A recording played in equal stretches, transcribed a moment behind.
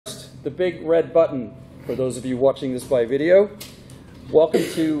the big red button for those of you watching this by video. Welcome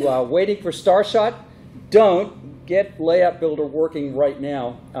to Waiting for Starshot. Don't get Layout Builder working right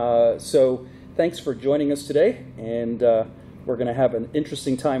now. So thanks for joining us today, and we're going to have an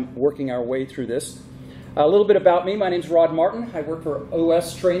interesting time working our way through this. A little bit about me. My name's Rod Martin. I work for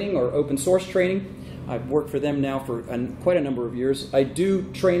OS Training, or Open Source Training. I've worked for them now for quite a number of years. I do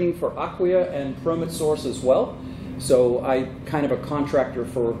training for Acquia and Promit Source as well. So I'm kind of a contractor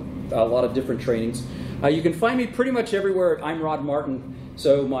for a lot of different trainings. You can find me pretty much everywhere. I'm Rod Martin.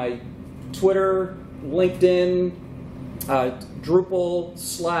 So my Twitter, LinkedIn, Drupal,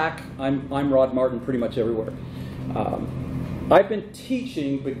 Slack, I'm Rod Martin pretty much everywhere. I've been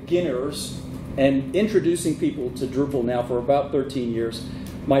teaching beginners and introducing people to Drupal now for about 13 years.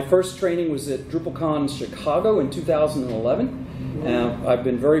 My first training was at DrupalCon Chicago in 2011. I've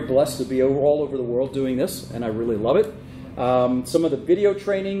been very blessed to be all over the world doing this, and I really love it. Some of the video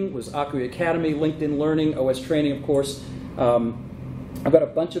training was Acquia Academy, LinkedIn Learning, OS Training, of course. I've got a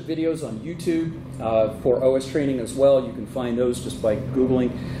bunch of videos on YouTube for OS Training as well. You can find those just by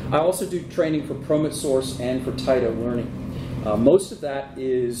Googling. I also do training for Promit Source and for Taito Learning. Most of that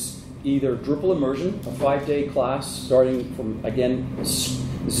is either Drupal Immersion, a 5-day class starting from, again,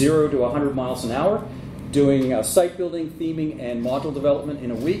 0 to 100 miles an hour, doing site building, theming, and module development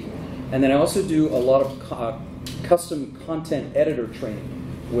in a week. And then I also do a lot of custom content editor training,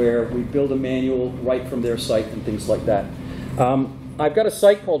 where we build a manual right from their site and things like that. I've got a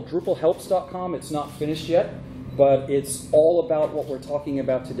site called DrupalHelps.com. It's not finished yet, but it's all about what we're talking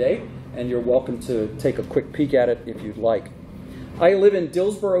about today, and you're welcome to take a quick peek at it if you'd like. I live in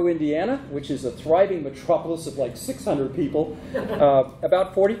Dillsboro, Indiana, which is a thriving metropolis of like 600 people,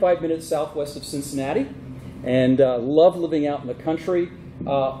 about 45 minutes southwest of Cincinnati, and love living out in the country.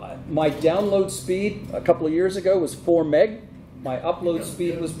 My download speed a couple of years ago was 4 meg. My upload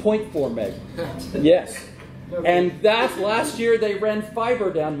speed was 0.4 meg. Yes. And that last year they ran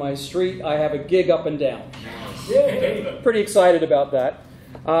fiber down my street. I have a gig up and down. Pretty excited about that.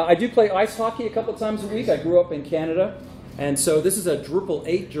 I do play ice hockey a couple times a week. I grew up in Canada. And so this is a Drupal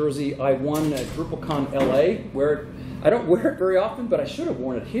 8 jersey I won at DrupalCon LA. I don't wear it very often, but I should have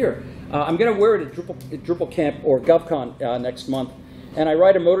worn it here. I'm going to wear it at Drupal Camp or GovCon next month. And I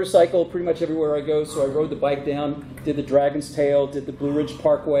ride a motorcycle pretty much everywhere I go. So I rode the bike down, did the Dragon's Tail, did the Blue Ridge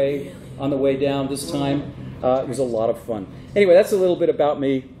Parkway on the way down this time. It was a lot of fun. Anyway, that's a little bit about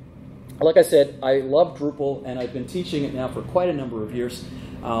me. Like I said, I love Drupal, and I've been teaching it now for quite a number of years.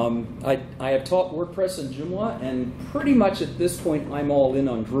 I have taught WordPress and Joomla, and pretty much at this point I'm all in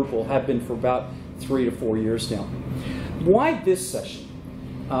on Drupal, have been for about 3 to 4 years now. Why this session?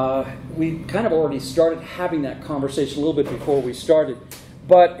 We kind of already started having that conversation a little bit before we started,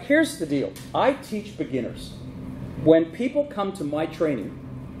 but here's the deal. I teach beginners. When people come to my training,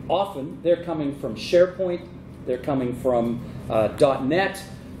 often they're coming from SharePoint, they're coming from .NET,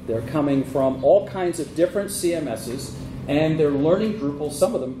 they're coming from all kinds of different CMSs, and they're learning Drupal,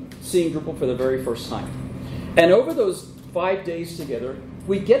 some of them seeing Drupal for the very first time. And over those 5 days together,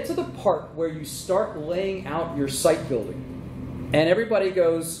 we get to the part where you start laying out your site building. And everybody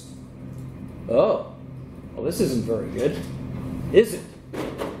goes, oh, well, this isn't very good, is it?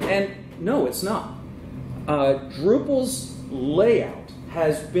 And no, it's not. Drupal's layout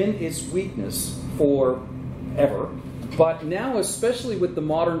has been its weakness forever, but now, especially with the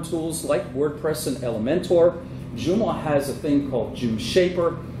modern tools like WordPress and Elementor, Joomla has a thing called Joom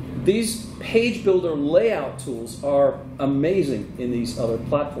Shaper. These page builder layout tools are amazing in these other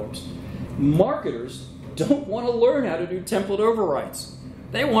platforms. Marketers don't want to learn how to do template overrides.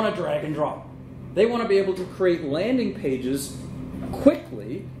 They want to drag and drop. They want to be able to create landing pages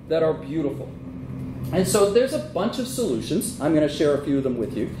quickly that are beautiful. And so there's a bunch of solutions. I'm going to share a few of them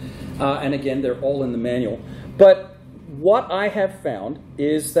with you. And again, they're all in the manual. But what I have found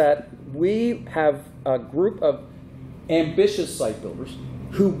is that we have a group of ambitious site builders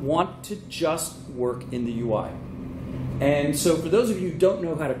who want to just work in the UI. And so for those of you who don't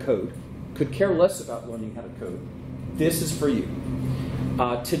know how to code, could care less about learning how to code, this is for you.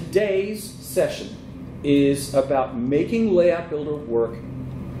 Today's session is about making Layout Builder work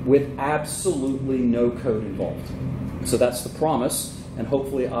with absolutely no code involved. So that's the promise, and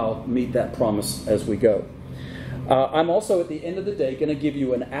hopefully I'll meet that promise as we go. I'm also, at the end of the day, going to give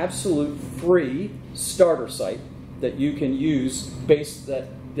you an absolute free starter site that you can use that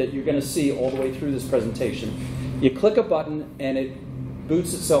you're going to see all the way through this presentation. You click a button and it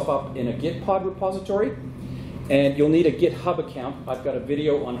boots itself up in a Gitpod repository, and you'll need a GitHub account. I've got a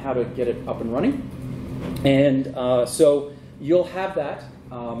video on how to get it up and running. And so you'll have that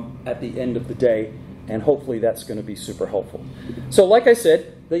at the end of the day, and hopefully that's going to be super helpful. So like I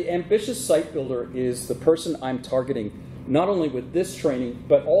said, the ambitious site builder is the person I'm targeting, not only with this training,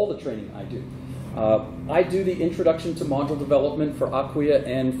 but all the training I do. I do the introduction to module development for Acquia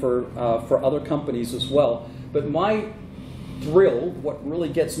and for other companies as well. But my thrill, what really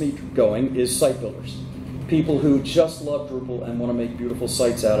gets me going, is site builders. People who just love Drupal and want to make beautiful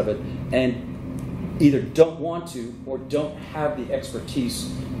sites out of it, and either don't want to or don't have the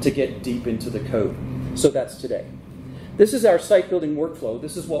expertise to get deep into the code. So that's today. This is our site building workflow.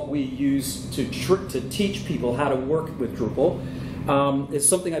 This is what we use to teach people how to work with Drupal. It's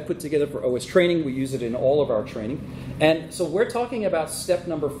something I put together for OS training. We use it in all of our training. And so we're talking about step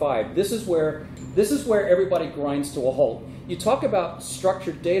number 5. This is where everybody grinds to a halt. You talk about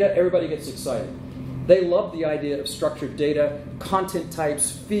structured data, everybody gets excited. They love the idea of structured data, content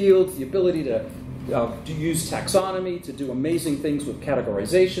types, fields, the ability to use taxonomy, to do amazing things with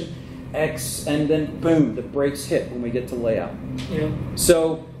categorization, and then boom, the brakes hit when we get to layout. Yeah.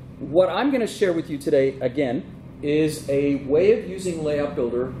 So what I'm going to share with you today, again, is a way of using Layout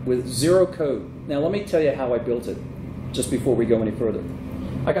Builder with zero code. Now let me tell you how I built it, just before we go any further.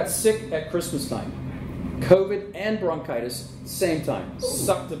 I got sick at Christmas time. COVID and bronchitis, same time.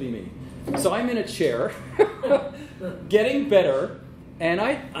 Sucked to be me. So I'm in a chair, getting better, and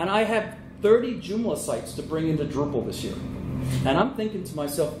I have 30 Joomla sites to bring into Drupal this year. And I'm thinking to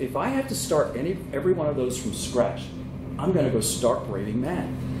myself, if I have to start every one of those from scratch, I'm going to go stark raving mad.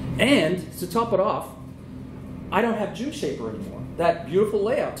 And to top it off, I don't have JoomShaper anymore, that beautiful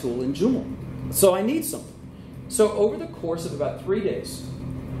layout tool in Joomla. So I need something. So over the course of about 3 days,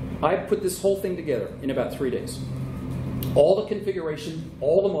 I put this whole thing together in about 3 days. All the configuration,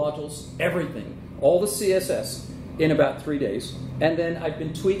 all the modules, everything, all the CSS in about 3 days. And then I've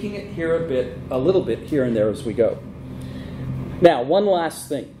been tweaking it here a little bit here and there as we go. Now, one last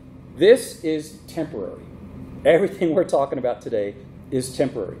thing. This is temporary. Everything we're talking about today is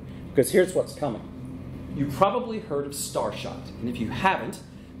temporary, because here's what's coming. You probably heard of Starshot, and if you haven't,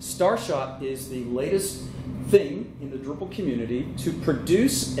 Starshot is the latest thing in the Drupal community to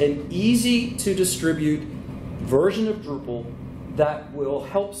produce an easy-to-distribute version of Drupal that will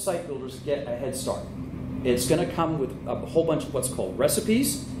help site builders get a head start. It's going to come with a whole bunch of what's called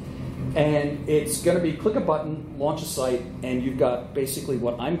recipes, and it's going to be click a button, launch a site, and you've got basically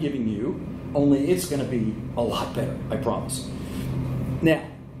what I'm giving you, only it's going to be a lot better, I promise. Now,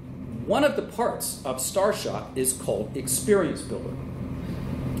 one of the parts of Starshot is called Experience Builder.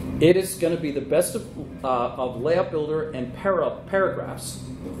 It is going to be the best of Layout Builder and paragraphs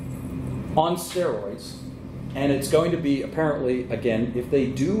on steroids, and it's going to be, apparently, again, if they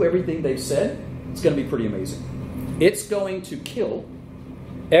do everything they've said, it's going to be pretty amazing. It's going to kill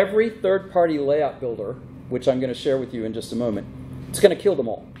every third-party layout builder, which I'm going to share with you in just a moment. It's going to kill them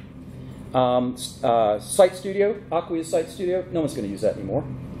all. Site Studio, Acquia Site Studio, no one's going to use that anymore,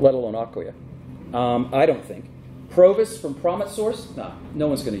 let alone Acquia. I don't think. Provis from PromitSource, nah, no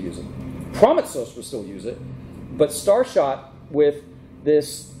one's going to use it. PromitSource will still use it, but Starshot with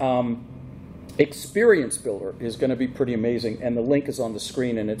this Experience Builder is going to be pretty amazing, and the link is on the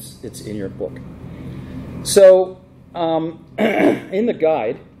screen and it's in your book. So in the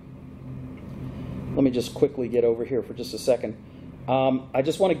guide, let me just quickly get over here for just a second. I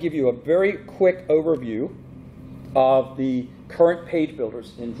just want to give you a very quick overview of the current page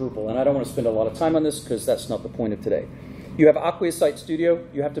builders in Drupal, and I don't want to spend a lot of time on this because that's not the point of today. You have Acquia Site Studio.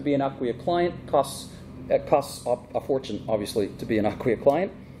 You have to be an Acquia client. It costs a fortune, obviously, to be an Acquia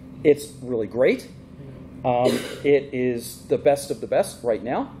client. It's really great. It is the best of the best right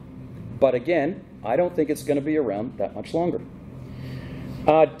now, but again, I don't think it's going to be around that much longer.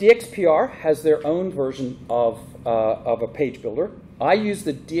 DXPR has their own version of a page builder. I use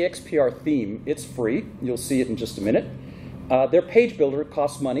the DXPR theme. It's free. You'll see it in just a minute. Their page builder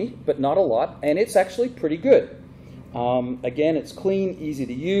costs money, but not a lot, and it's actually pretty good. Again, it's clean, easy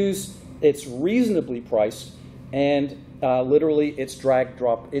to use. It's reasonably priced, and literally it's drag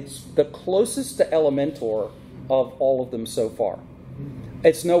drop. It's the closest to Elementor of all of them so far.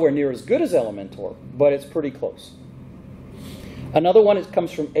 It's nowhere near as good as Elementor, but it's pretty close. Another one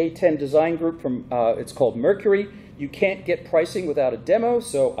comes from A10 Design Group. It's called Mercury. You can't get pricing without a demo,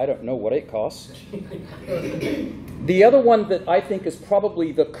 so I don't know what it costs. The other one that I think is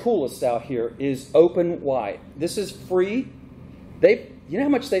probably the coolest out here is OpenY. This is free. You know how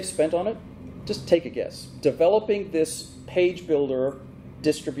much they've spent on it? Just take a guess. Developing this page builder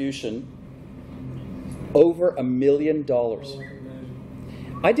distribution, over $1 million.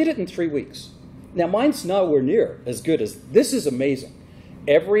 I did it in 3 weeks. Now, mine's nowhere near as good as this. Is amazing.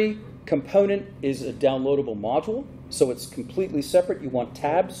 Every component is a downloadable module, so it's completely separate. You want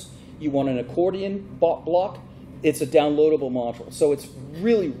tabs, you want an accordion block, it's a downloadable module. So it's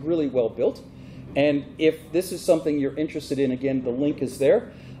really, really well built. And if this is something you're interested in, again, the link is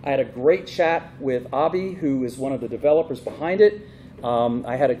there. I had a great chat with Abi, who is one of the developers behind it.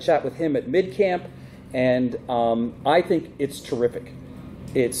 I had a chat with him at MidCamp, and I think it's terrific.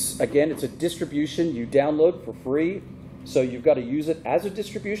 It's a distribution you download for free, so you've got to use it as a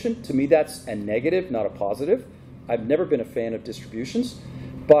distribution. To me, that's a negative, not a positive. I've never been a fan of distributions.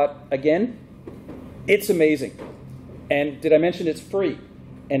 But again, it's amazing. And did I mention it's free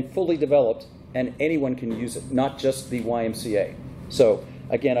and fully developed, and anyone can use it, not just the YMCA. So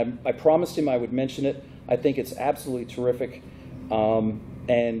again, I promised him I would mention it. I think it's absolutely terrific.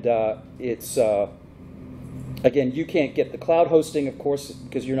 It's, again, you can't get the cloud hosting, of course,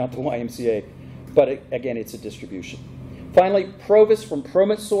 because you're not the YMCA. But again, it's a distribution. Finally, Provis from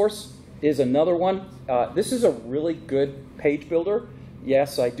PromitSource is another one. This is a really good page builder.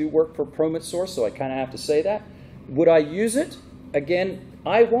 Yes, I do work for PromitSource, so I kind of have to say that. Would I use it? Again,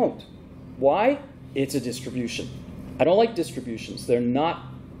 I won't. Why? It's a distribution. I don't like distributions. They're not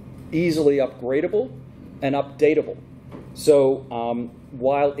easily upgradable and updatable. So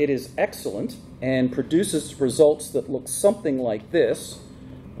while it is excellent and produces results that look something like this,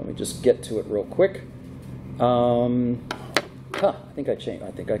 let me just get to it real quick. I think I changed. I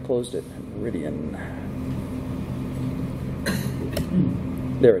think I closed it. Meridian.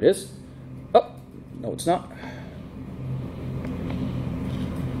 There it is. Oh, no, it's not.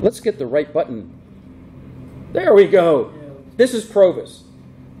 Let's get the right button. There we go. This is Provis.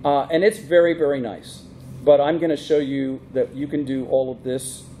 And it's very, very nice. But I'm going to show you that you can do all of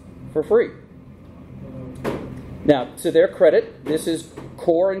this for free. Now, to their credit, this is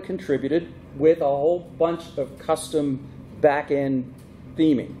core and contributed with a whole bunch of custom back-end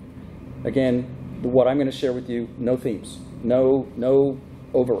theming. Again, what I'm going to share with you, no themes, no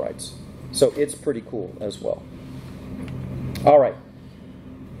overrides. So it's pretty cool as well. All right.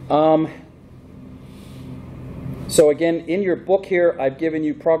 So again, in your book here, I've given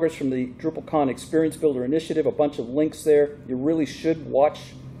you progress from the DrupalCon Experience Builder Initiative, a bunch of links there. You really should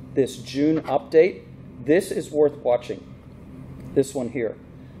watch this June update. This is worth watching, this one here,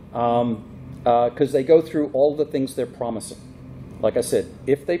 because they go through all the things they're promising. Like I said,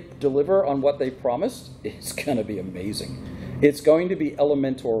 if they deliver on what they promised, it's going to be amazing. It's going to be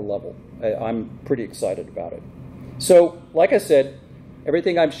Elementor level. I'm pretty excited about it. So, like I said,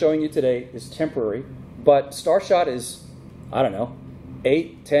 everything I'm showing you today is temporary, but Starshot is, I don't know,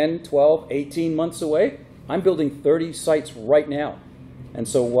 8, 10, 12, 18 months away. I'm building 30 sites right now. And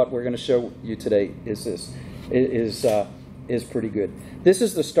so what we're going to show you today is this. It is pretty good. This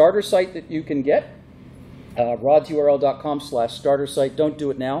is the starter site that you can get. rodsurl.com/startersite. Don't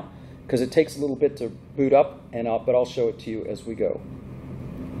do it now because it takes a little bit to boot up, but I'll show it to you as we go.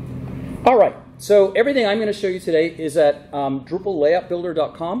 All right. So everything I'm going to show you today is at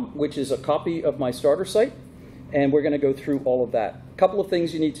DrupalLayoutBuilder.com, which is a copy of my starter site, and we're going to go through all of that. A couple of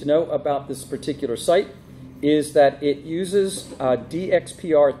things you need to know about this particular site is that it uses a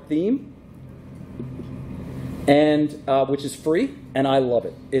DXPR theme, and which is free, and I love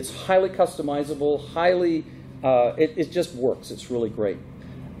it. It's highly customizable, it just works. It's really great.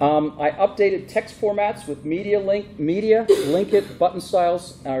 I updated text formats with media, link it, button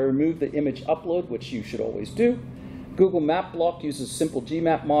styles. I removed the image upload, which you should always do. Google Map Block uses simple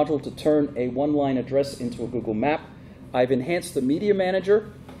Gmap module to turn a one-line address into a Google Map. I've enhanced the media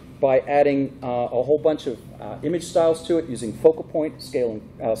manager by adding a whole bunch of image styles to it using focal point, scale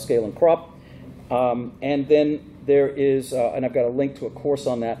and crop. And then there is, and I've got a link to a course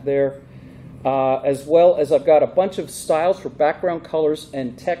on that there. As well as I've got a bunch of styles for background colors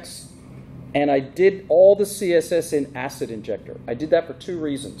and text, and I did all the CSS in Asset Injector. I did that for two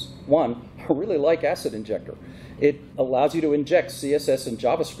reasons. One, I really like Asset Injector. It allows you to inject CSS and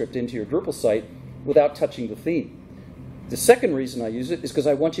JavaScript into your Drupal site without touching the theme. The second reason I use it is because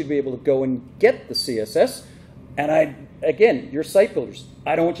I want you to be able to go and get the CSS, and again, you're site builders.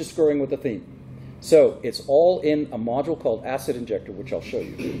 I don't want you screwing with the theme. So it's all in a module called Asset Injector, which I'll show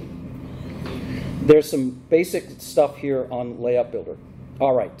you. There's some basic stuff here on Layout Builder.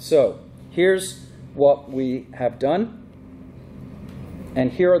 All right, so here's what we have done,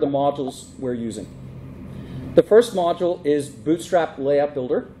 and here are the modules we're using. The first module is Bootstrap Layout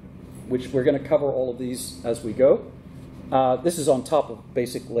Builder, which we're going to cover all of these as we go. This is on top of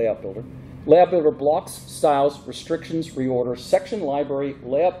basic Layout Builder. Layout Builder blocks, styles, restrictions, reorder, section library,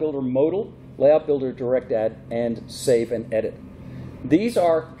 Layout Builder modal, Layout Builder direct add, and save and edit. These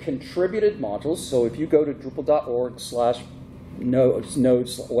are contributed modules, so if you go to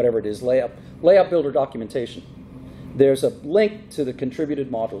drupal.org/nodes, whatever it is, Layout Builder documentation, there's a link to the contributed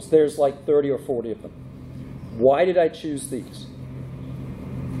modules. There's like 30 or 40 of them. Why did I choose these?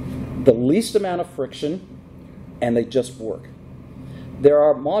 The least amount of friction, and they just work. There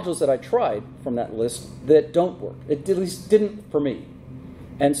are modules that I tried from that list that don't work. It at least didn't for me.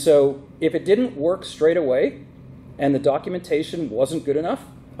 And so if it didn't work straight away and the documentation wasn't good enough,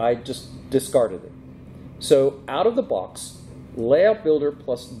 I just discarded it. So out of the box, Layout Builder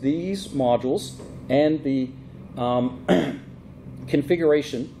plus these modules and the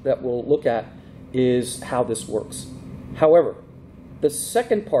configuration that we'll look at is how this works. However, the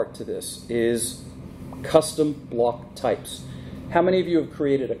second part to this is custom block types. How many of you have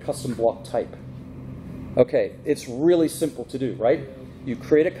created a custom block type? Okay, it's really simple to do, right? You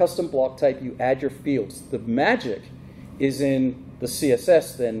create a custom block type, you add your fields. The magic is in the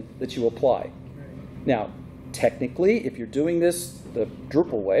CSS then that you apply. Now, technically, if you're doing this the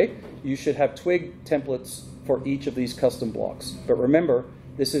Drupal way, you should have twig templates for each of these custom blocks. But remember,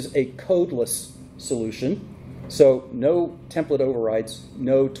 this is a codeless solution, so no template overrides,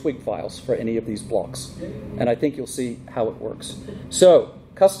 no twig files for any of these blocks. And I think you'll see how it works. So,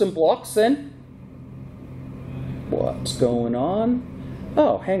 custom blocks then. What's going on?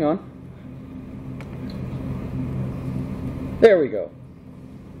 Oh, hang on. There we go.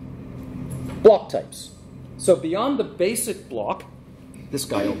 Block types. So beyond the basic block, this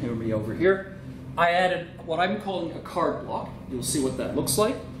guy will hear me over here, I added what I'm calling a card block. You'll see what that looks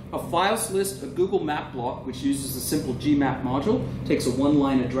like. A files list, a Google Map block, which uses a simple Gmap module, takes a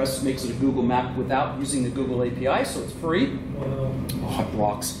one-line address, makes it a Google Map without using the Google API, so it's free. Oh, it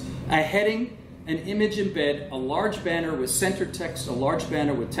rocks. A heading, an image embed, a large banner with center text, a large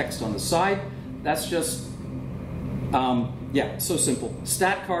banner with text on the side. That's just, yeah, so simple.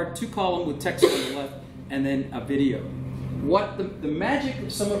 Stat card, 2-column with text on the left, and then a video. What the magic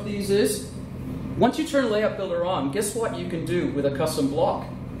of some of these is, once you turn Layout Builder on, guess what you can do with a custom block?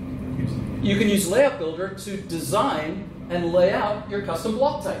 You can use Layout Builder to design and lay out your custom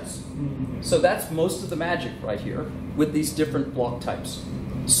block types. So that's most of the magic right here with these different block types.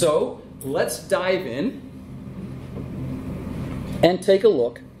 So let's dive in and take a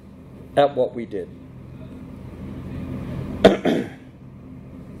look at what we did.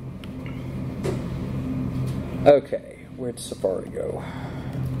 Okay, where'd Safari go?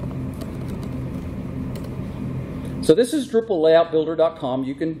 So this is DrupalLayoutBuilder.com.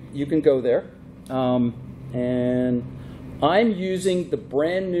 You can go there, and I'm using the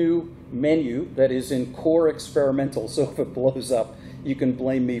brand new menu that is in Core Experimental. So if it blows up, you can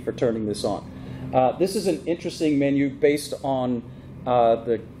blame me for turning this on. This is an interesting menu based on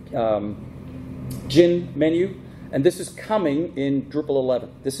the Gin menu, and this is coming in Drupal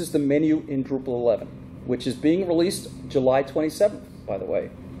 11. This is the menu in Drupal 11, which is being released July 27th, by the way.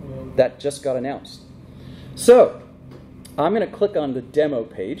 That just got announced. So I'm going to click on the demo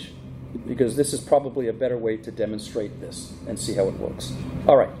page because this is probably a better way to demonstrate this and see how it works.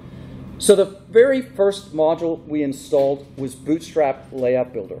 All right. So the very first module we installed was Bootstrap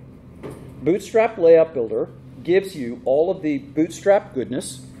Layout Builder. Bootstrap Layout Builder gives you all of the Bootstrap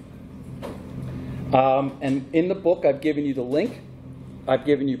goodness. And in the book, I've given you the link. I've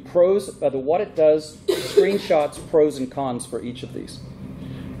given you pros, what it does, screenshots, pros, and cons for each of these.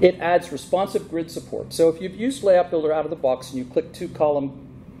 It adds responsive grid support. So if you've used Layout Builder out of the box and you click 2-column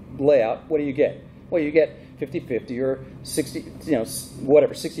layout, what do you get? Well, you get 50-50 or 60,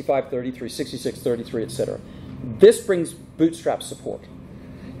 whatever, 65-33, 66-33, etc. This brings Bootstrap support.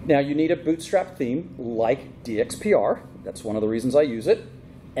 Now, you need a Bootstrap theme like DXPR. That's one of the reasons I use it.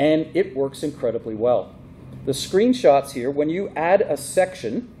 And it works incredibly well. The screenshots here, when you add a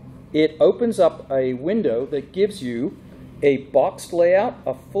section, it opens up a window that gives you a boxed layout,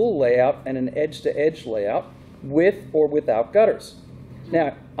 a full layout, and an edge-to-edge layout with or without gutters.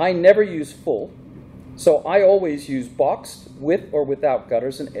 Now, I never use full, so I always use boxed with or without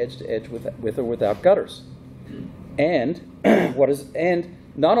gutters and edge-to-edge with or without gutters. And and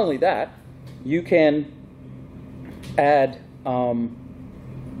not only that, you can add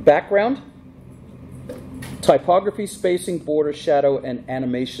background, typography, spacing, border, shadow, and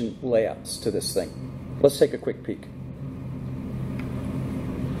animation layouts to this thing. Let's take a quick peek.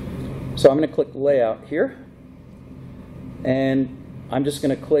 So I'm going to click Layout here, and I'm just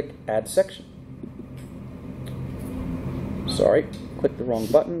going to click Add Section. Sorry, clicked the wrong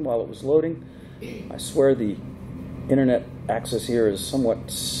button while it was loading. I swear the internet access here is somewhat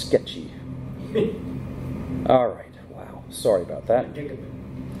sketchy. All right, wow, sorry about that.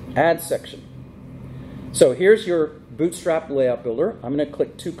 Add Section. So here's your Bootstrap Layout Builder. I'm going to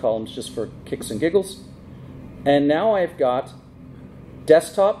click 2 columns just for kicks and giggles. And now I've got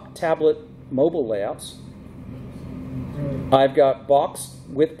desktop, tablet, mobile layouts. I've got boxed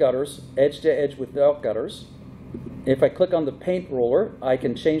with gutters, edge to edge without gutters, If I click on the paint roller, I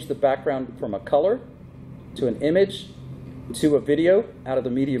can change the background from a color to an image to a video out of the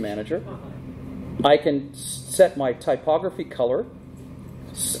Media Manager. I can set my typography color,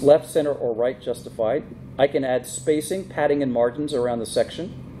 left, center, or right justified. I can add spacing, padding, and margins around the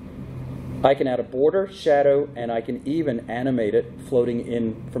section. I can add a border, shadow, and I can even animate it floating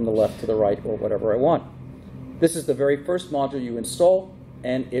in from the left to the right or whatever I want. This is the very first module you install,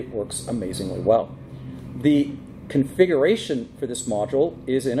 and it works amazingly well. The configuration for this module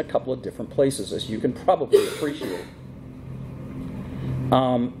is in a couple of different places, as you can probably appreciate.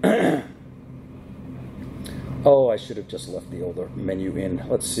 Oh, I should have just left the older menu in.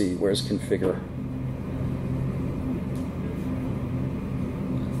 Let's see, where's configure?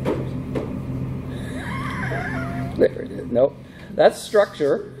 There it is. Nope. That's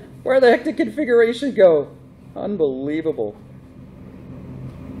structure. Where the heck did configuration go? Unbelievable.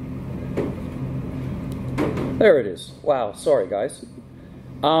 There it is. Wow, sorry guys.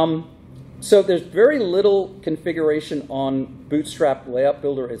 So there's very little configuration on Bootstrap Layout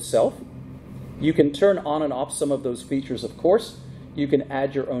Builder itself. You can turn on and off some of those features, of course. You can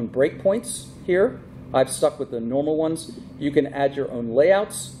add your own breakpoints here. I've stuck with the normal ones. You can add your own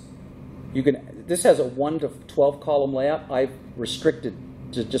layouts. This has a 1 to 12 column layout. I've restricted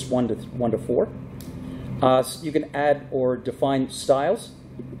to just 1 to 4. So you can add or define styles,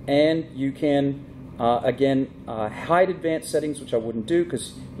 and you can again hide advanced settings, which I wouldn't do,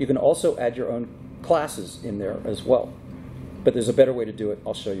 because you can also add your own classes in there as well. But there's a better way to do it.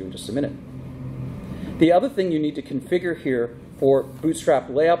 I'll show you in just a minute. The other thing you need to configure here for Bootstrap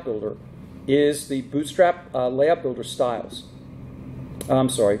Layout Builder is the Bootstrap Layout Builder styles. I'm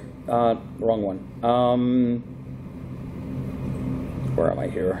sorry, wrong one. Where am I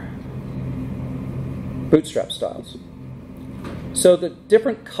here? Bootstrap styles. So the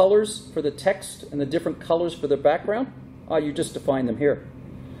different colors for the text and the different colors for the background, you just define them here.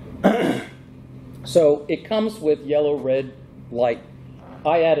 So it comes with yellow, red, light.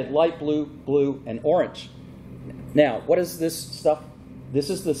 I added light blue, blue, and orange. Now, what is this stuff?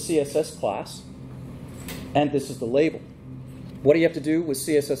 This is the CSS class, and this is the label. What do you have to do with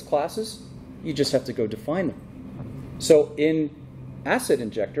CSS classes? You just have to go define them. So in Asset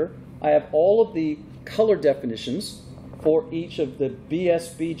Injector, I have all of the color definitions for each of the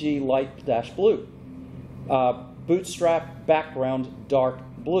BSBG light-blue, Bootstrap background dark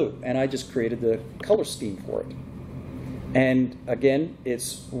blue, and I just created the color scheme for it. And again,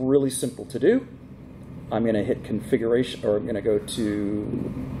 it's really simple to do. I'm going to hit configuration, or I'm going to go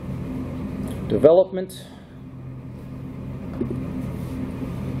to development.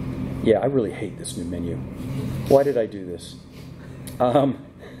 Yeah, I really hate this new menu. Why did I do this?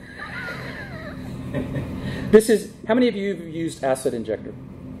 This is, how many of you have used Asset Injector?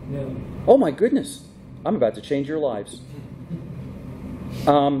 No. Oh my goodness, I'm about to change your lives.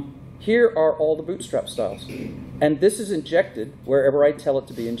 Here are all the Bootstrap styles. And this is injected wherever I tell it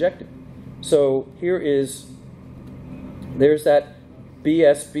to be injected. So here is, there's that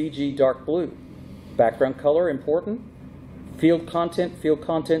BSBG dark blue. Background color, important. Field content,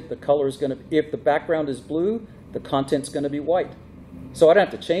 the color is going to, if the background is blue, the content's going to be white. So I don't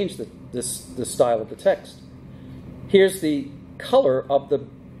have to change the style of the text. Here's the color of the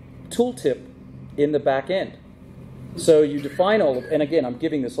tooltip in the back end. So you define all of, and again, I'm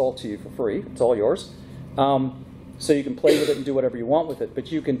giving this all to you for free. It's all yours. So you can play with it and do whatever you want with it.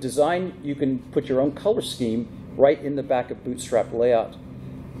 But you can design, you can put your own color scheme right in the back of Bootstrap Layout.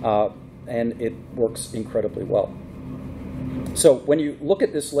 And it works incredibly well. So when you look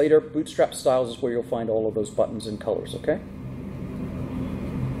at this later, Bootstrap Styles is where you'll find all of those buttons and colors, okay?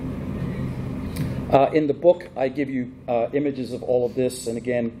 In the book, I give you images of all of this, and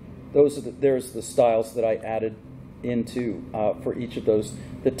again, there's the styles that I added into for each of those,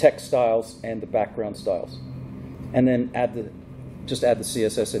 the text styles and the background styles. And then just add the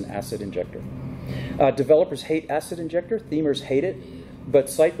CSS and Asset Injector. Developers hate Asset Injector, themers hate it, but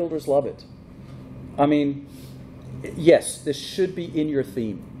site builders love it. I mean, yes, this should be in your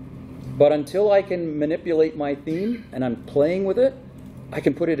theme, but until I can manipulate my theme and I'm playing with it, I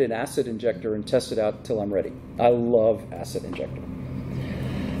can put it in Asset Injector and test it out until I'm ready. I love Asset Injector.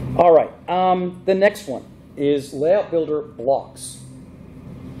 All right, the next one is Layout Builder Blocks.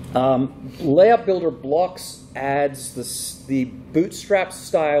 Layout Builder Blocks adds the Bootstrap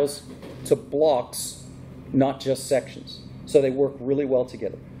styles to blocks, not just sections. So they work really well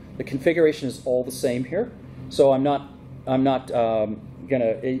together. The configuration is all the same here, so I'm not going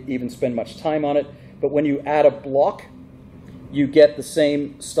to even spend much time on it. But when you add a block, you get the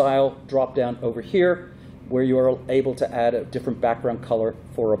same style drop down over here, where you are able to add a different background color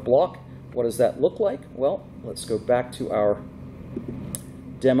for a block. what does that look like? Well, let's go back to our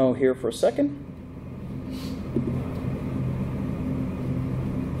demo here for a second.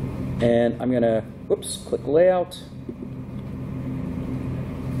 And I'm going to, whoops, click Layout.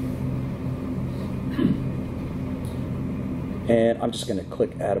 And I'm just going to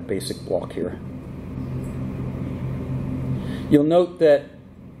click Add a Basic Block here. You'll note that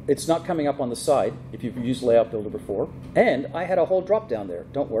it's not coming up on the side if you've used Layout Builder before. And I had a whole drop down there.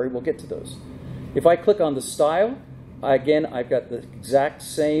 Don't worry, we'll get to those. If I click on the style, again, I've got the exact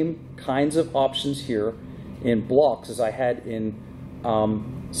same kinds of options here in blocks as I had in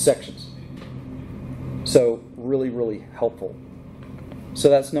sections. So really, really helpful. So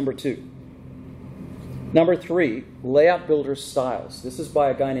that's number 2. Number 3, Layout Builder styles. This is by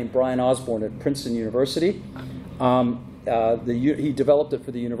a guy named Brian Osborne at Princeton University. He developed it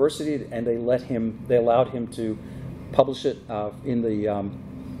for the university, and they allowed him to publish it in the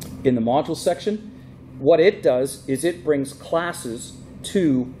module section. What it does is it brings classes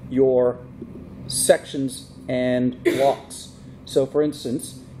to your sections and blocks. So, for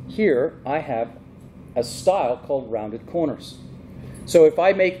instance, here I have a style called rounded corners. So if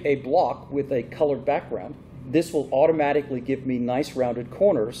I make a block with a colored background, this will automatically give me nice rounded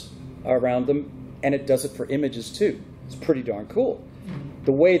corners around them, and it does it for images too. It's pretty darn cool.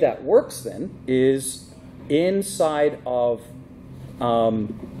 The way that works then is inside of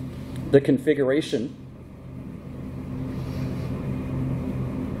the configuration.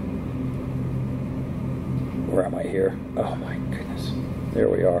 Where am I here? Oh my goodness. There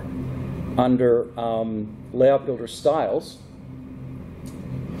we are. Under Layout Builder Styles,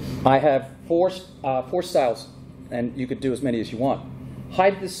 I have four styles, and you could do as many as you want.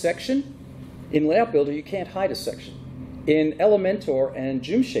 Hide this section. In Layout Builder, you can't hide a section. In Elementor and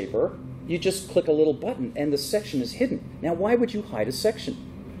Zoom Shaper, you just click a little button and the section is hidden. Now, why would you hide a section?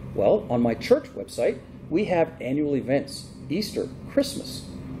 Well, on my church website, we have annual events, Easter, Christmas,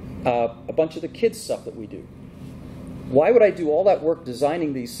 a bunch of the kids' stuff that we do. Why would I do all that work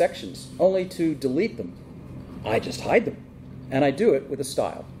designing these sections only to delete them? I just hide them, and I do it with a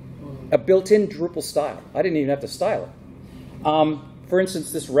style, a built-in Drupal style. I didn't even have to style it. For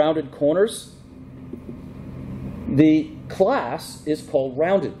instance, this rounded corners, the class is called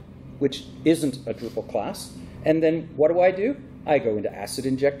rounded, which isn't a Drupal class. And then what do? I go into Asset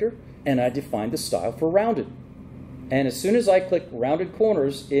Injector, and I define the style for rounded. And as soon as I click rounded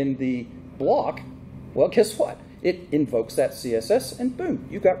corners in the block, well, guess what? It invokes that CSS, and boom,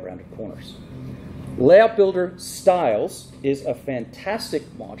 you got rounded corners. Layout Builder Styles is a fantastic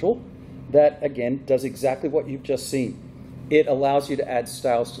module that, again, does exactly what you've just seen. It allows you to add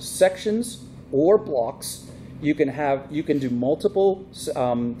styles to sections or blocks. You can do multiple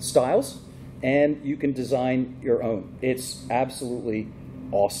styles, and you can design your own. It's absolutely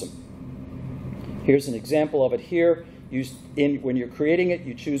awesome. Here's an example of it here. When you're creating it,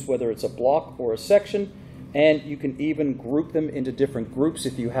 you choose whether it's a block or a section, and you can even group them into different groups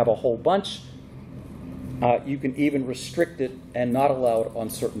if you have a whole bunch. You can even restrict it and not allow it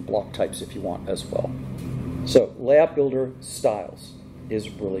on certain block types if you want as well. So Layout Builder Styles is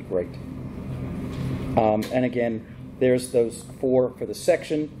really great. And again, there's those 4 for the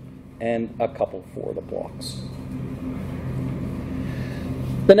section and a couple for the blocks.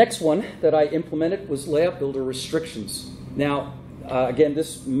 The next one that I implemented was Layout Builder Restrictions. Now, again,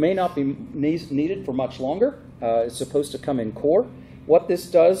 this may not be needed for much longer. It's supposed to come in core. What this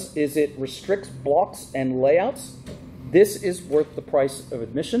does is it restricts blocks and layouts. This is worth the price of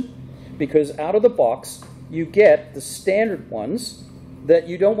admission, because out of the box, you get the standard ones that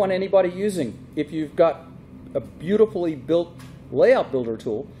you don't want anybody using. If you've got a beautifully built layout builder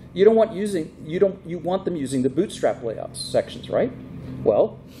tool, you want them using the bootstrap layouts sections, right?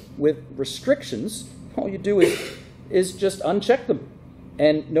 Well, with restrictions, all you do is just uncheck them,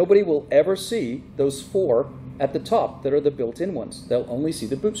 and nobody will ever see those 4 at the top that are the built-in ones. They'll only see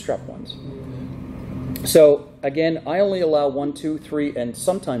the bootstrap ones. So again, I only allow 1, 2, 3, and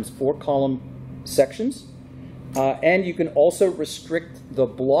sometimes 4 column sections. And you can also restrict the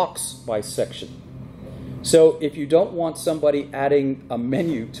blocks by section. So if you don't want somebody adding a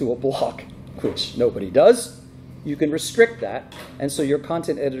menu to a block, which nobody does, you can restrict that. And so your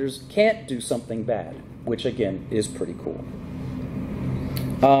content editors can't do something bad, which again is pretty cool.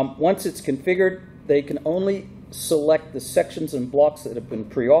 Once it's configured, they can only select the sections and blocks that have been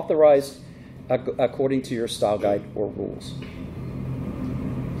pre-authorized according to your style guide or rules.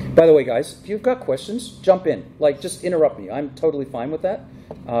 By the way, guys, if you've got questions, jump in. Just interrupt me. I'm totally fine with that.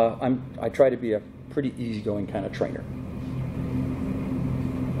 I try to be a pretty easygoing kind of trainer.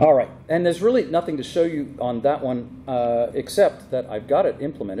 All right, and there's really nothing to show you on that one except that I've got it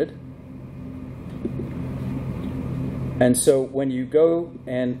implemented. And so when you go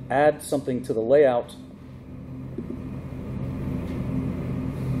and add something to the layout,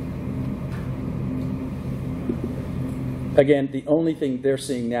 again, the only thing they're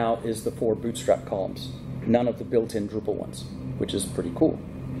seeing now is the 4 bootstrap columns, none of the built-in Drupal ones, which is pretty cool.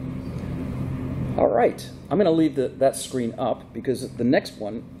 All right, I'm going to leave that screen up because the next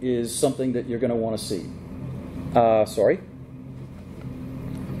one is something that you're going to want to see.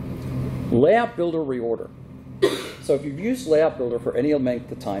 Layout Builder Reorder. So if you've used Layout Builder for any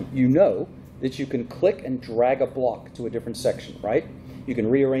length of time, you know that you can click and drag a block to a different section, right? You can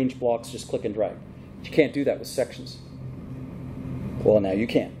rearrange blocks, just click and drag. But you can't do that with sections. Well, now you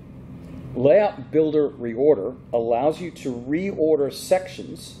can. Layout Builder Reorder allows you to reorder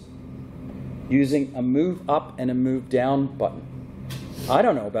sections using a move up and a move down button. I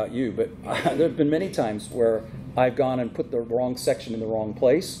don't know about you, but there have been many times where I've gone and put the wrong section in the wrong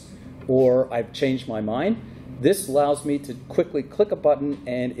place, or I've changed my mind. This allows me to quickly click a button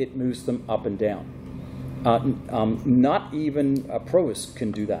and it moves them up and down. Not even a Provis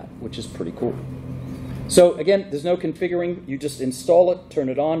can do that, which is pretty cool. So again, there's no configuring. You just install it, turn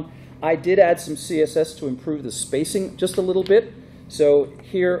it on. I did add some CSS to improve the spacing just a little bit. So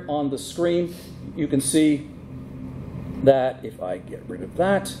here on the screen, you can see that if I get rid of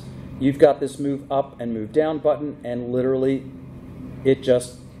that, you've got this move up and move down button, and literally it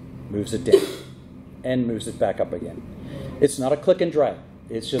just moves it down and moves it back up again. It's not a click and drag.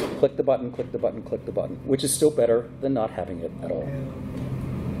 It's just click the button, click the button, click the button, which is still better than not having it at all.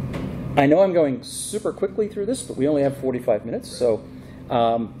 I know I'm going super quickly through this, but we only have 45 minutes, so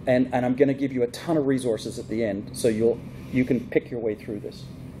and I'm going to give you a ton of resources at the end, so you can pick your way through this.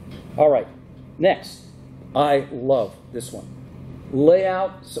 All right, next, I love this one.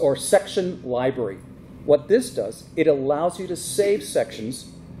 Layout or section library. What this does, it allows you to save sections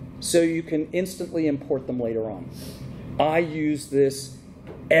so you can instantly import them later on. I use this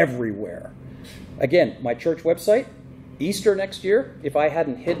everywhere. Again, my church website, Easter next year, if I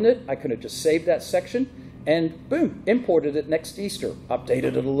hadn't hidden it, I could have just saved that section and boom, imported it next Easter,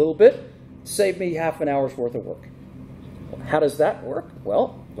 updated it a little bit, saved me half an hour's worth of work. How does that work?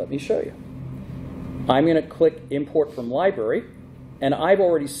 Well, let me show you. I'm going to click Import from Library, and I've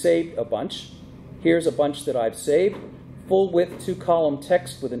already saved a bunch. Here's a bunch that I've saved. Full width 2-column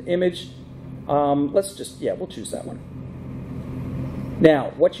text with an image. We'll choose that one.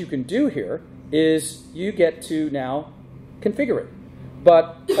 Now, what you can do here is you get to now configure it.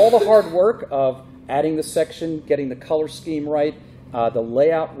 But all the hard work of adding the section, getting the color scheme right, the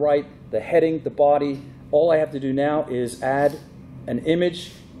layout right, the heading, the body, all I have to do now is add an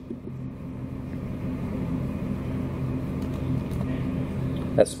image.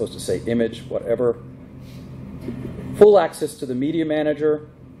 That's supposed to say image, whatever. Full access to the media manager.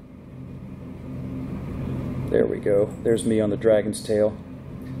 There we go. There's me on the dragon's tail.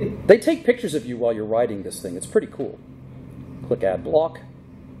 They take pictures of you while you're riding this thing. It's pretty cool. Click Add Block.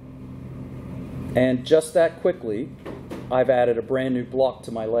 And just that quickly, I've added a brand new block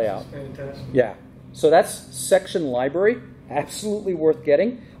to my layout. Fantastic. Yeah. So that's section library. Absolutely worth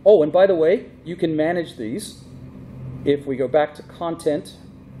getting. Oh, and by the way, you can manage these. If we go back to content,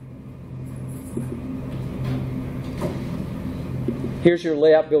 here's your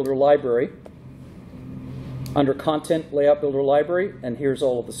Layout Builder library. Under Content, Layout Builder Library, and here's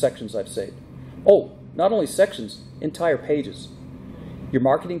all of the sections I've saved. Oh, not only sections, entire pages. Your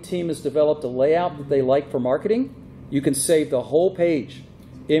marketing team has developed a layout that they like for marketing. You can save the whole page,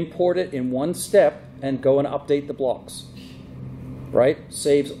 import it in one step, and go and update the blocks. Right?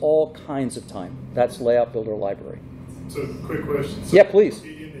 Saves all kinds of time. That's Layout Builder Library. So, quick question. So yeah, please.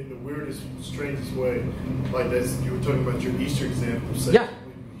 In the weirdest, strangest way, like this, you were talking about your Easter example. So yeah.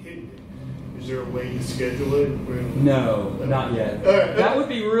 Is there a way to schedule it? No, not yet. That would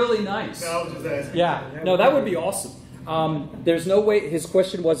be really nice. No, I was just asking. Yeah, no, that would be awesome. There's no way, his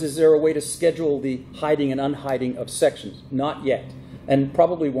question was, is there a way to schedule the hiding and unhiding of sections? Not yet, and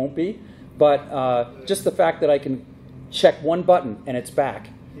probably won't be, but just the fact that I can check one button and it's back,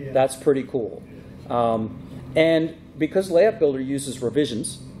 that's pretty cool. And because Layout Builder uses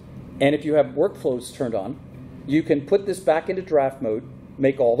revisions, and if you have workflows turned on, you can put this back into draft mode,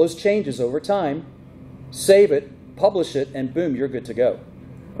 make all those changes over time, save it, publish it, and boom, you're good to go,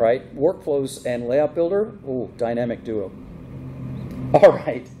 right? Workflows and Layout Builder, ooh, dynamic duo. All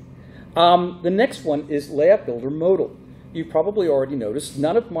right. The next one is Layout Builder Modal. You probably already noticed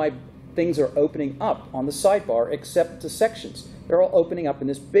none of my things are opening up on the sidebar except the sections. They're all opening up in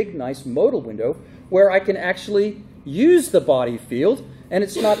this big, nice modal window where I can actually use the body field, and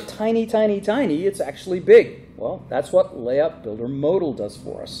it's not tiny, tiny, tiny, it's actually big. Well, that's what Layout Builder Modal does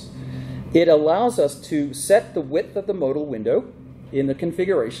for us. It allows us to set the width of the modal window in the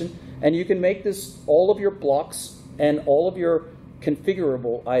configuration, and you can make this, all of your blocks and all of your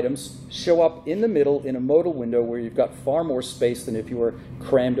configurable items show up in the middle in a modal window where you've got far more space than if you were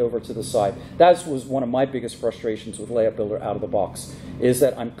crammed over to the side. That was one of my biggest frustrations with Layout Builder out of the box, is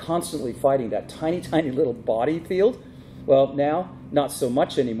that I'm constantly fighting that tiny, tiny little body field. Well, now, not so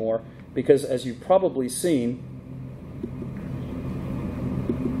much anymore, because as you've probably seen,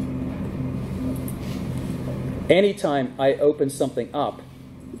 anytime I open something up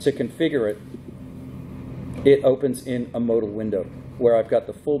to configure it, it opens in a modal window where I've got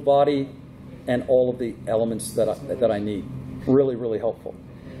the full body and all of the elements that I need. Really, really helpful.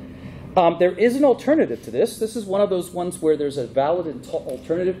 There is an alternative to this. This is one of those ones where there's a valid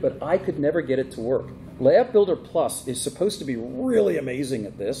alternative, but I could never get it to work. Layout Builder Plus is supposed to be really amazing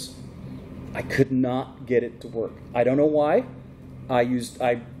at this. I could not get it to work. I don't know why.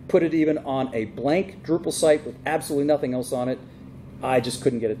 I put it even on a blank Drupal site with absolutely nothing else on it. I just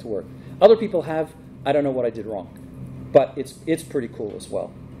couldn't get it to work. Other people have. I don't know what I did wrong, but it's pretty cool as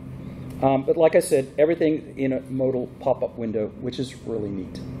well. But like I said, everything in a modal pop-up window, which is really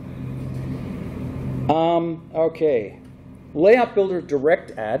neat. Okay, Layout Builder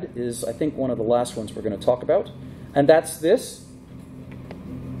Direct Add is, I think, one of the last ones we're going to talk about, and that's this,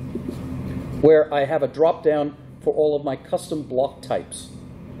 where I have a drop-down for all of my custom block types.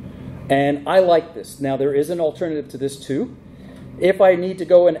 And I like this. Now, there is an alternative to this too. If I need to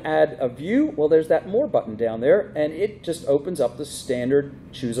go and add a view, well, there's that More button down there, and it just opens up the standard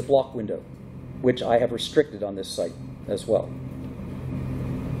Choose a Block window, which I have restricted on this site as well.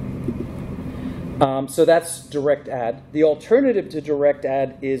 So that's Direct Add. The alternative to Direct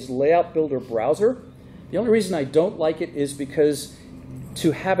Add is Layout Builder Browser. The only reason I don't like it is because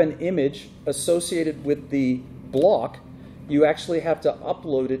to have an image associated with the block, you actually have to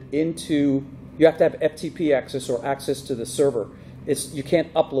upload it into, you have to have FTP access or access to the server. You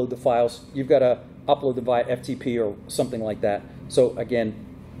can't upload the files. You've got to upload them via FTP or something like that. So again,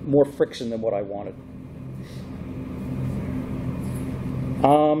 more friction than what I wanted.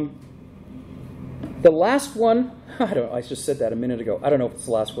 The last one, I just said that a minute ago. I don't know if it's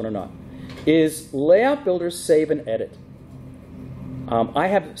the last one or not, is Layout Builder Save and Edit. I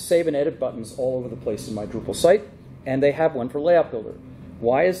have save and edit buttons all over the place in my Drupal site, and they have one for Layout Builder.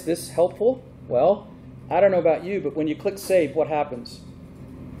 Why is this helpful? Well, I don't know about you, but when you click save, what happens?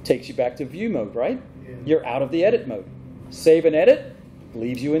 It takes you back to view mode, right? Yeah. You're out of the edit mode. Save and edit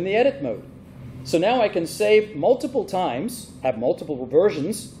leaves you in the edit mode. So now I can save multiple times, have multiple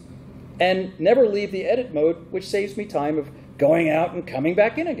versions, and never leave the edit mode, which saves me time of going out and coming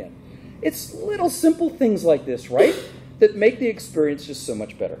back in again. It's little simple things like this, right, that make the experience just so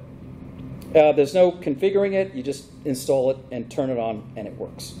much better. There's no configuring it. You just install it and turn it on, and it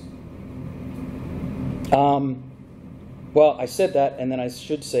works. Well, I said that, and then I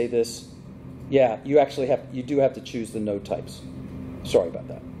should say this. Yeah, you do have to choose the node types. Sorry about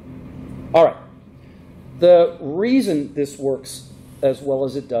that. All right. The reason this works as well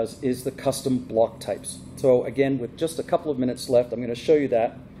as it does is the custom block types. So again, with just a couple of minutes left, I'm going to show you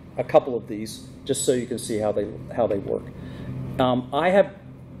that, a couple of these, just so you can see how they work.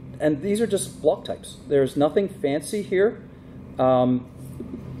 And these are just block types. There's nothing fancy here.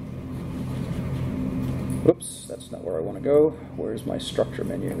 Oops, that's not where I want to go. Where's my structure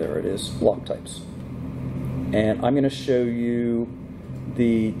menu? There it is, block types. And I'm going to show you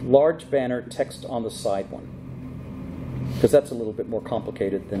the large banner text on the side one, because that's a little bit more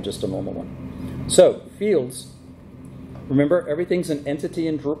complicated than just a normal one. So, fields. Remember, everything's an entity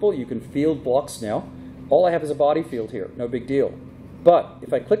in Drupal. You can field blocks now. All I have is a body field here, no big deal. But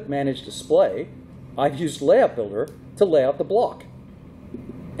if I click Manage Display, I've used Layout Builder to lay out the block.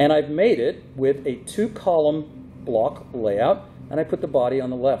 And I've made it with a 2-column block layout, and I put the body on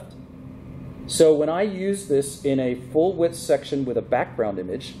the left. So when I use this in a full width section with a background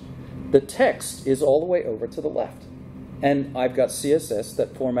image, the text is all the way over to the left. And I've got CSS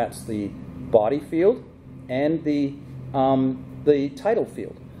that formats the body field and the title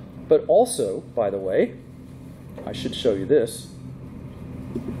field. But also, by the way, I should show you this.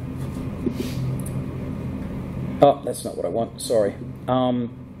 Oh, that's not what I want, sorry.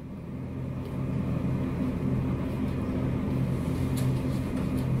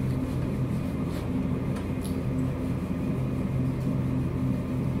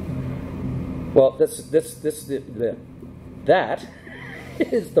 Well, that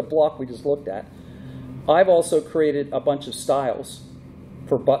is the block we just looked at. I've also created a bunch of styles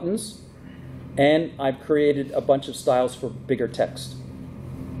for buttons, and I've created a bunch of styles for bigger text.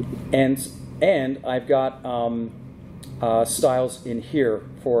 And I've got styles in here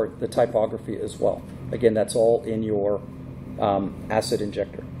for the typography as well. Again, that's all in your asset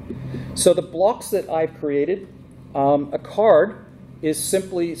injector. So the blocks that I've created, a card is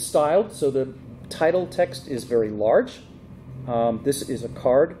simply styled, so the title text is very large. This is a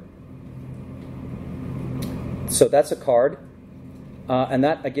card. So that's a card. And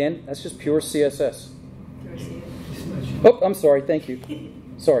that, again, that's just pure CSS. Oh, I'm sorry, thank you.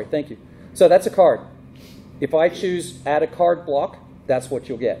 Sorry, thank you. So that's a card. If I choose add a card block, that's what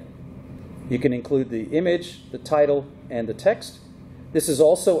you'll get. You can include the image, the title, and the text. This is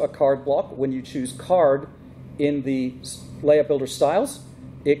also a card block. When you choose card in the Layout Builder styles,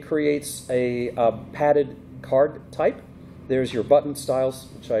 it creates a padded card type. There's your button styles,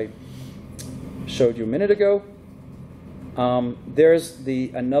 which I showed you a minute ago. There's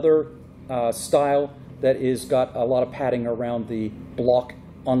another style that is got a lot of padding around the block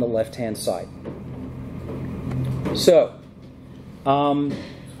on the left-hand side. So,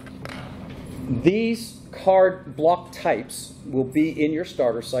 these card block types will be in your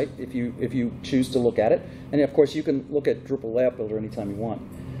starter site if you choose to look at it. And of course, you can look at Drupal Layout Builder anytime you want.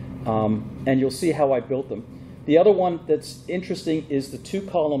 And you'll see how I built them. The other one that's interesting is the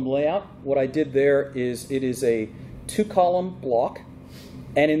 2-column layout. What I did there is it is a 2-column block,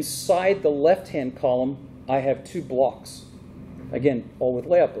 and inside the left-hand column, I have 2 blocks. Again, all with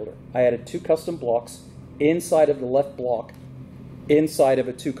Layout Builder. I added 2 custom blocks inside of the left block, inside of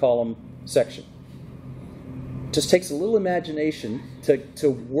a 2-column section. Just takes a little imagination to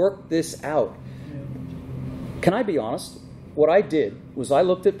work this out. Can I be honest? What I did was I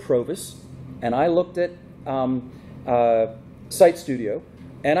looked at Provis, and I looked at Site Studio,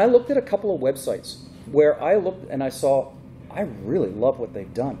 and I looked at a couple of websites where I looked and I saw, I really love what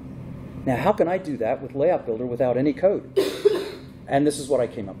they've done. Now, how can I do that with Layout Builder without any code? And this is what I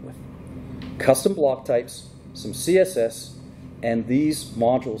came up with. Custom block types, some CSS, and these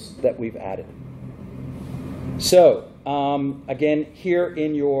modules that we've added. So, again, here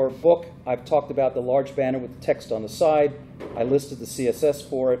in your book, I've talked about the large banner with the text on the side. I listed the CSS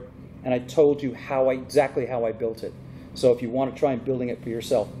for it, and I told you exactly how I built it. So if you want to try and building it for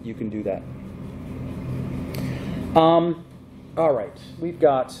yourself, you can do that. All right, we've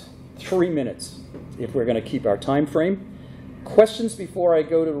got 3 minutes if we're going to keep our time frame. Questions before I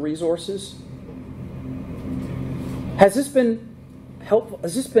go to resources? Has this been helpful?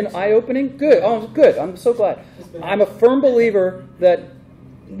 Has this been eye-opening? Good. Oh, good. I'm so glad. I'm a firm believer that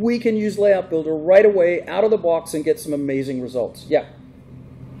we can use Layout Builder right away out of the box and get some amazing results. Yeah.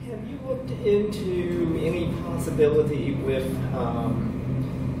 Have you looked into any possibility with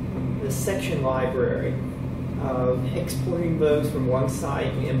the section library of exporting those from one site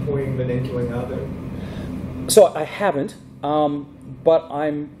and importing them into another? So I haven't, but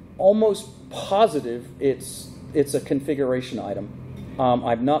I'm almost positive it's a configuration item.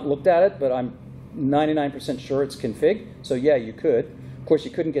 I've not looked at it, but I'm 99% sure it's config. So yeah, you could. Of course,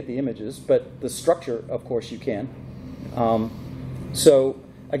 you couldn't get the images, but the structure, of course, you can. So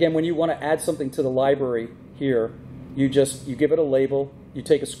again, when you want to add something to the library here, you give it a label, you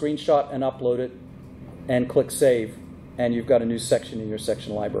take a screenshot and upload it, and click Save, and you've got a new section in your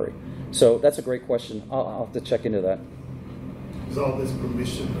section library. So that's a great question. I'll have to check into that. Is all this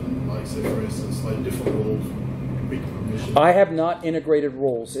permission, like say for instance, like different roles, big permission? I have not integrated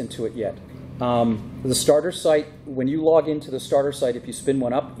roles into it yet. The starter site, when you log into the starter site, if you spin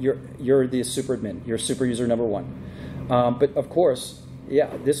one up, you're the super admin, you're super user number 1. But of course, yeah,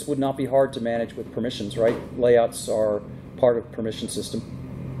 this would not be hard to manage with permissions, right? Layouts are part of permission system.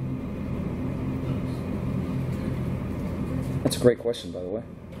 That's a great question, by the way.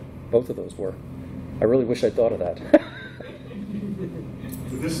 Both of those were. I really wish I'd thought of that.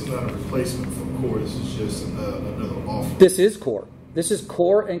 This is not a replacement for core. This is just another offer. This is core. This is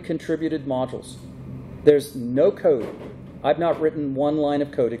core and contributed modules. There's no code. I've not written one line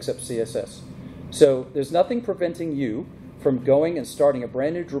of code except CSS. So there's nothing preventing you from going and starting a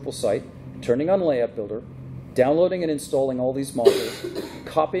brand new Drupal site, turning on Layout Builder, downloading and installing all these modules,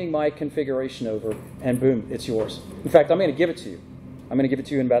 copying my configuration over, and boom, it's yours. In fact, I'm going to give it to you. I'm going to give it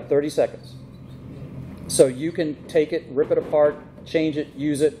to you in about 30 seconds. So you can take it, rip it apart, change it,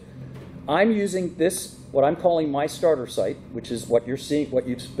 use it. I'm using this, what I'm calling my starter site, which is what you're seeing, what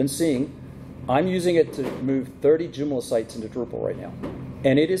you've been seeing. I'm using it to move 30 Joomla sites into Drupal right now.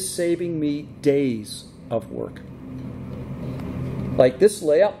 And it is saving me days of work. Like this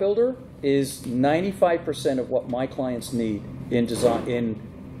Layout Builder is 95% of what my clients need in design, in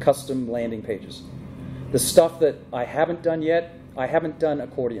custom landing pages. The stuff that I haven't done yet, I haven't done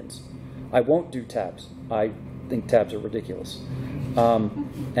accordions. I won't do tabs. I think tabs are ridiculous.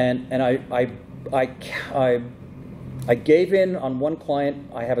 And I I gave in on one client.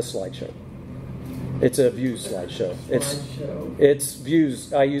 I have a slideshow. It's a Views slideshow. It's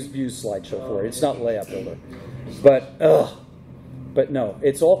Views. I use Views slideshow for it. It's not Layout Builder. But no,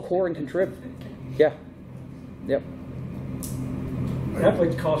 it's all core and contrib. Yeah. Yep. That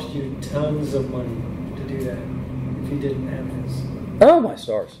would cost you tons of money to do that if you didn't have this. Oh, my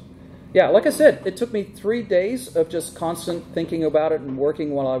stars. Yeah, like I said, it took me 3 days of just constant thinking about it and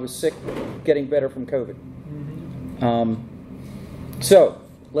working while I was sick, getting better from COVID. So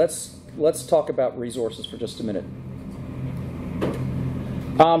let's talk about resources for just a minute.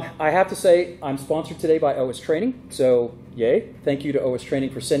 I have to say I'm sponsored today by OS Training, so yay. Thank you to OS Training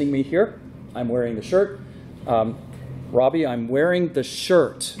for sending me here. I'm wearing the shirt. Robbie, I'm wearing the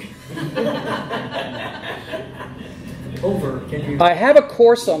shirt. I have a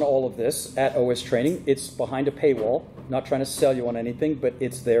course on all of this at OS Training. It's behind a paywall. Not trying to sell you on anything, but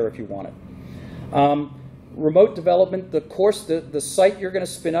it's there if you want it. Remote development, the course, the site you're going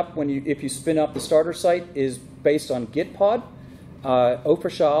to spin up if you spin up the starter site is based on Gitpod. Ofer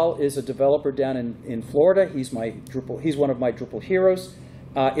Shaal is a developer down in Florida. He's one of my Drupal heroes.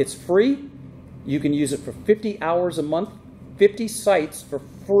 It's free. You can use it for 50 hours a month, 50 sites for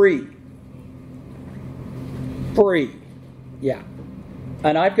free. Free. Yeah.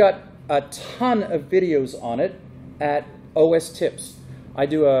 And I've got a ton of videos on it at OS Tips. I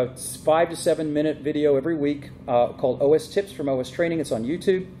do a 5 to 7 minute video every week called OS Tips from OS Training. It's on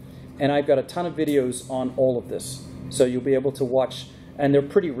YouTube. And I've got a ton of videos on all of this. So you'll be able to watch, and they're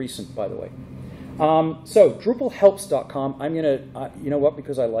pretty recent, by the way. So DrupalHelps.com, I'm going to, you know what,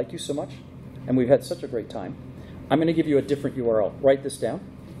 because I like you so much, and we've had such a great time, I'm going to give you a different URL. Write this down.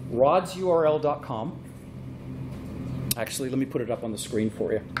 rodsurl.com. Actually, let me put it up on the screen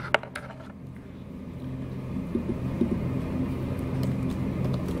for you.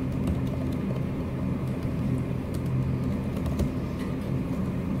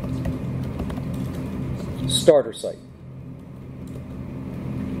 Startersite.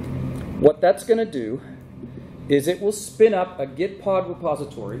 What that's going to do is it will spin up a Gitpod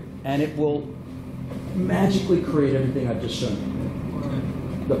repository, and it will magically create everything I've just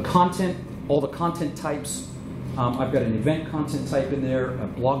shown you. The content, all the content types. I've got an event content type in there, a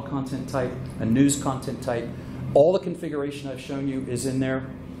blog content type, a news content type. All the configuration I've shown you is in there.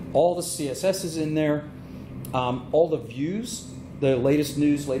 All the CSS is in there. All the views, the latest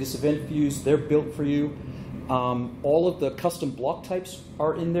news, latest event views, they're built for you. All of the custom block types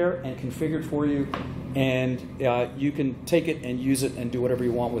are in there and configured for you, and you can take it and use it and do whatever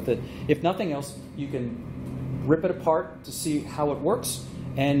you want with it. If nothing else, you can rip it apart to see how it works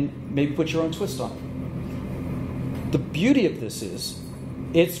and maybe put your own twist on it. The beauty of this is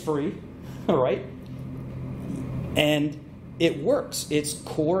it's free, all right? And it works. It's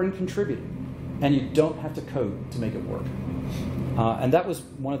core and contributed, and you don't have to code to make it work. And that was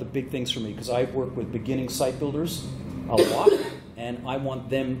one of the big things for me, because I work with beginning site builders a lot, and I want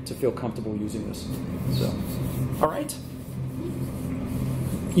them to feel comfortable using this. So, all right.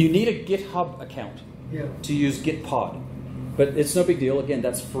 You need a GitHub account to use Gitpod, but it's no big deal. Again,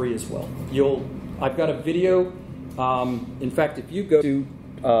 that's free as well. I've got a video. In fact, if you go to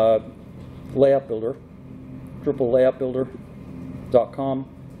Layout Builder, DrupalLayoutBuilder.com,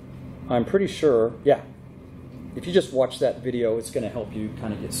 I'm pretty sure, if you just watch that video, it's going to help you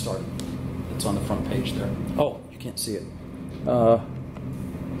kind of get started. It's on the front page there. Oh, you can't see it.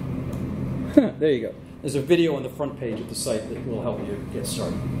 There you go. There's a video on the front page of the site that will help you get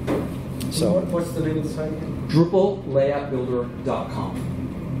started. So, what's the name of the site again?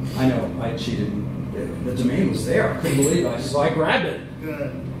 DrupalLayoutBuilder.com. I know, I cheated. The domain was there. I couldn't believe it, so I grabbed it.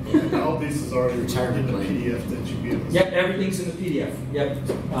 And all this is already in the PDF that you give us. Yep, everything's in the PDF. Yep.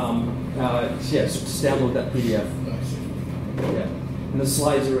 Yes, just download that PDF. Yeah. And the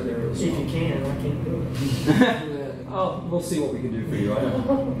slides are there as well. If you can, I can't do it. Oh, we'll see what we can do for you. I don't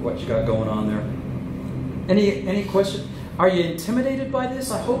know what you got going on there. Any question? Are you intimidated by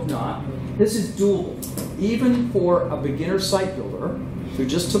this? I hope not. This is doable. Even for a beginner site builder who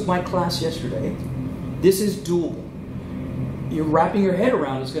just took my class yesterday, this is doable. You're wrapping your head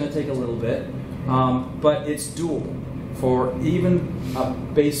around is going to take a little bit, but it's doable for even a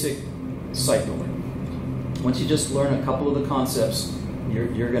basic site builder. Once you just learn a couple of the concepts,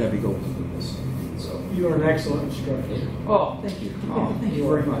 you're going to be golden with this. So you are an excellent instructor. Oh, thank you. Oh, thank you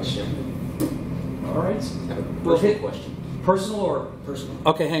very much. All right. We'll hit question. Personal or personal?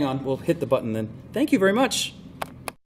 Okay, hang on. We'll hit the button then. Thank you very much.